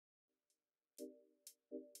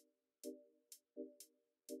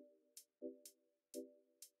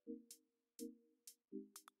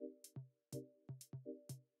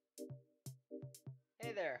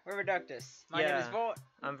We're Reductus. My name is Volt.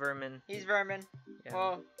 I'm Vermin. He's Vermin. Yeah.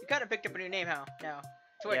 Well, you kind of picked up a new name, how now?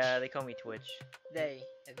 Twitch. Yeah, they call me Twitch. They.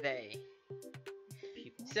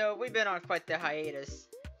 People. So we've been on quite the hiatus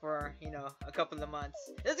for a couple of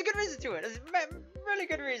months. There's a good reason to it. There's a really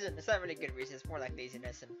good reason. It's not really good reason. It's more like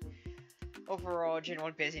laziness and overall general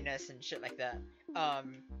busyness and shit like that.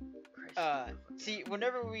 See,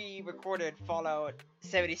 whenever we recorded Fallout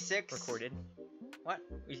 76. Recorded. What?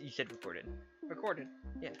 You said recorded. Recorded.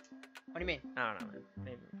 Yeah. What do you mean? I don't know, man.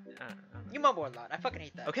 Maybe. I don't know. You mumble a lot. I fucking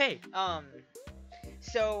hate that. Okay.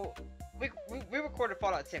 So we recorded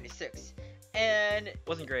Fallout 76, and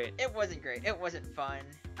Wasn't great. it wasn't great. It wasn't fun.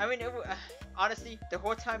 I mean, honestly, the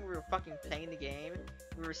whole time we were fucking playing the game,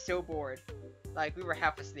 we were so bored. Like, we were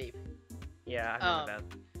half asleep. Yeah, I remember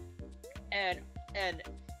that. And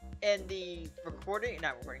in the not recording,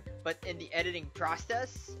 but in the editing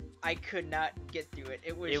process, I could not get through it.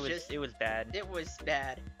 It was bad. It was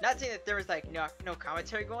bad. Not saying that there was like no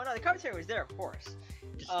commentary going on. The commentary was there, of course.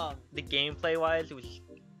 Just, the gameplay wise, it was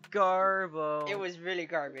garbo. It was really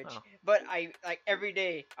garbage. Oh. But I every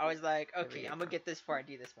day I was like, Every okay, day, I'm gonna get this far and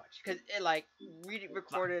do this much, because it we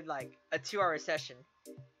recorded like a 2-hour session,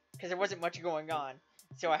 because there wasn't much going on.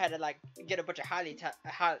 So I had to like get a bunch of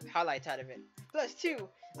highlights out of it. Plus two,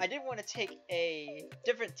 I did want to take a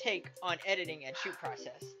different take on editing and shoot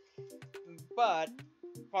process. But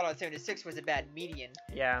Fallout 76 was a bad median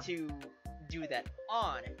to do that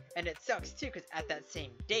on. And it sucks too, because at that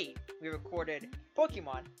same date, we recorded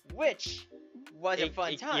Pokemon, which was a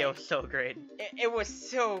fun time. It was so great. It was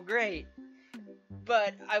so great.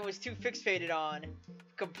 But I was too fixated on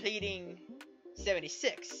completing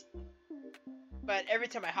 76. But every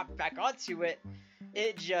time I hopped back onto it,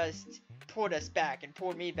 it just pulled us back and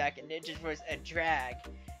pulled me back, and it just was a drag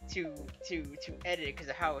to edit it because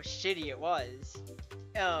of how shitty it was.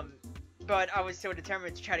 But I was so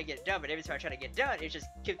determined to try to get it done. But every time I tried to get it done, it just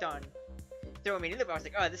kept on throwing me in the loop. I was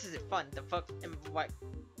like, oh, this isn't fun. The fuck?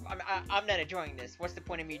 I'm not enjoying this. What's the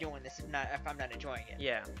point of me doing this if I'm not enjoying it?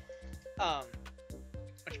 Yeah.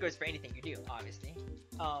 Which goes for anything you do, obviously.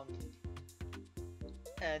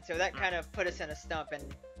 And so that kind of put us in a stump, and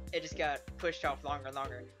it just got pushed off longer and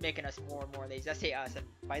longer, making us more and more lazy. I say us, and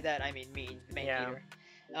by that I mean me, the main leader.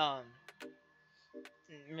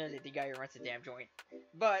 Really the guy who runs the damn joint.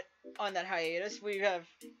 But on that hiatus, we have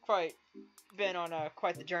been on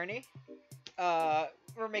quite the journey.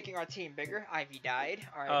 We're making our team bigger. Ivy died.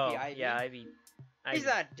 R.I.P. Ivy. Yeah, Ivy. He's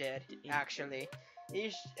not dead, actually.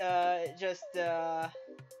 He's just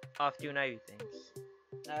off doing Ivy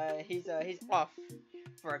things. He's off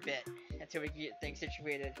for a bit until we get things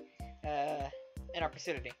situated in our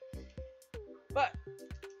facility. But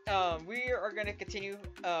we are gonna continue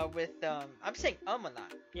with I'm saying a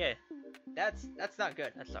lot. Yeah. That's not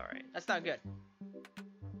good. That's alright. That's not good.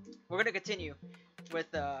 We're gonna continue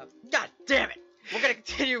with God damn it! We're gonna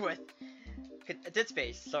continue with Dead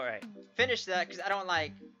Space. It's alright. Finish that, because I don't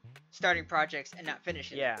like starting projects and not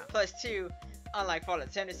finishing. Yeah. Plus two, unlike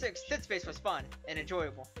Fallout 76, Dead Space was fun and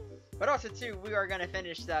enjoyable. But also too, we are gonna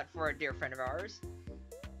finish that for a dear friend of ours.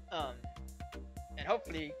 And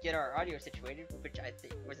hopefully get our audio situated, which I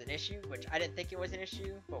think was an issue, which I didn't think it was an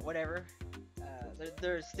issue, but whatever.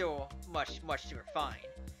 There's still much to refine.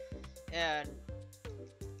 And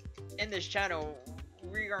in this channel,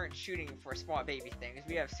 we aren't shooting for small baby things.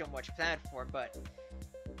 We have so much planned for, but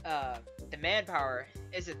the manpower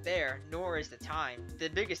isn't there, nor is the time. The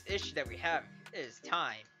biggest issue that we have is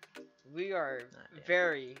time. We are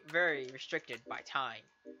very restricted by time,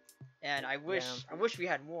 and I wish we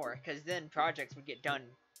had more, because then projects would get done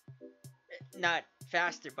not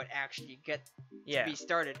faster, but actually get to be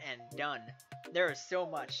started and done. There is so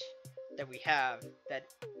much that we have that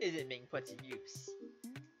isn't being put to use.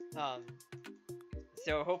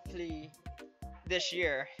 So hopefully this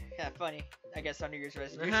year, funny, I guess our New Year's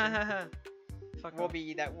resolution will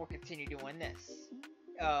be that we'll continue doing this.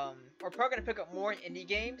 We're probably gonna pick up more indie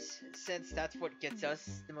games, since that's what gets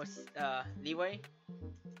us the most leeway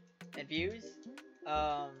and views.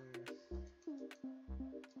 I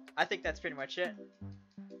think that's pretty much it.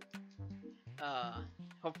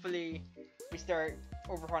 Hopefully we start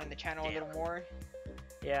overhauling the channel a little more.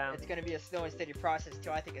 Yeah. It's gonna be a slow and steady process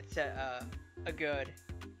too. I think it's a good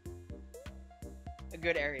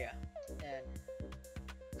area. And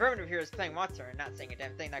Vermin over here is playing Monster and not saying a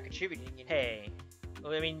damn thing, not contributing. Hey.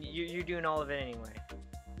 Well, I mean, you're doing all of it anyway.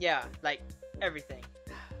 Yeah, like everything.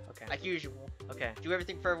 Okay. Like usual. Okay. Do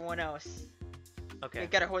everything for everyone else. Okay. We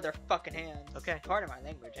gotta hold their fucking hands. Okay. Pardon my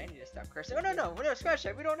language. I need to stop cursing. Oh no, scratch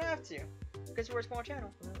that. We don't have to. Because we're a small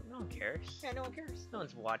channel. No one cares. Yeah, no one cares. No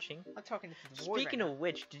one's watching. I'm talking to the boys Speaking right of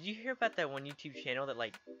which, did you hear about that one YouTube channel that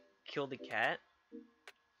like killed a cat? now.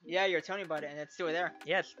 Yeah, you were telling me about it, and it's still there.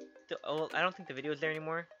 Yeah, it's oh, I don't think the video is there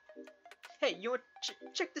anymore. Hey, you want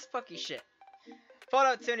check this fucking shit.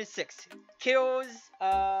 Fallout 76 kills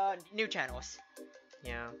new channels,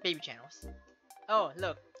 Yeah, baby channels. Oh,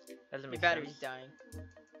 look, doesn't your make battery's sense. dying.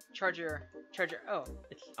 Charger. Oh,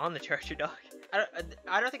 It's on the charger, dog.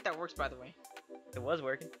 I don't think that works, by the way. It was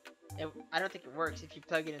working. I don't think it works if you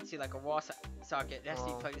plug it into like a wall socket. It has to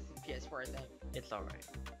be Oh. plugged into the PS4, I think. It's alright.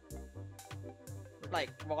 Like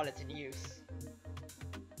while it's in use.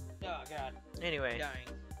 Oh god, Anyway, dying.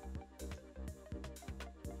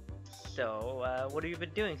 so what have you been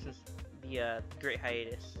doing since the great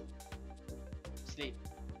hiatus? Sleep.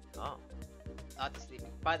 Oh, Not to sleep.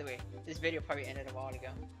 By the way, this video probably ended a while ago.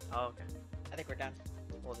 oh, okay. I think we're done.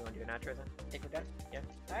 Well, do you want to do an outro then? Think we're done? Yeah.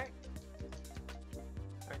 Alright.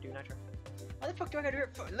 Alright, do an outro. How the fuck do I gotta do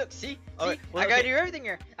it? Look, see? Okay, See? well, I gotta okay. do everything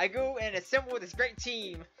here. I go and assemble this great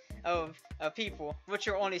team of people, which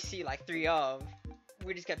you'll only see like 3 of.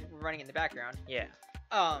 We just got people running in the background. Yeah.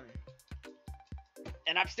 And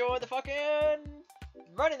I'm still the fucking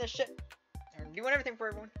running this shit. I'm doing everything for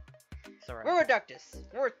everyone. It's alright. We're Reductus.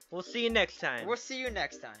 We'll see you next time. We'll see you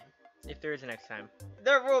next time. If there is a next time.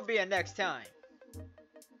 There will be a next time.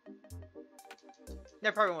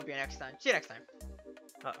 There probably won't be a next time. See you next time.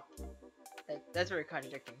 Uh-oh. That's very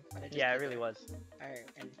contradicting. What I just Yeah, it did really there. was. Alright,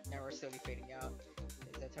 and now we're slowly fading out.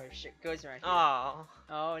 'Cause that's how shit goes around here. Aw.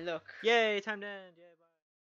 Oh, look. Yay, time to end.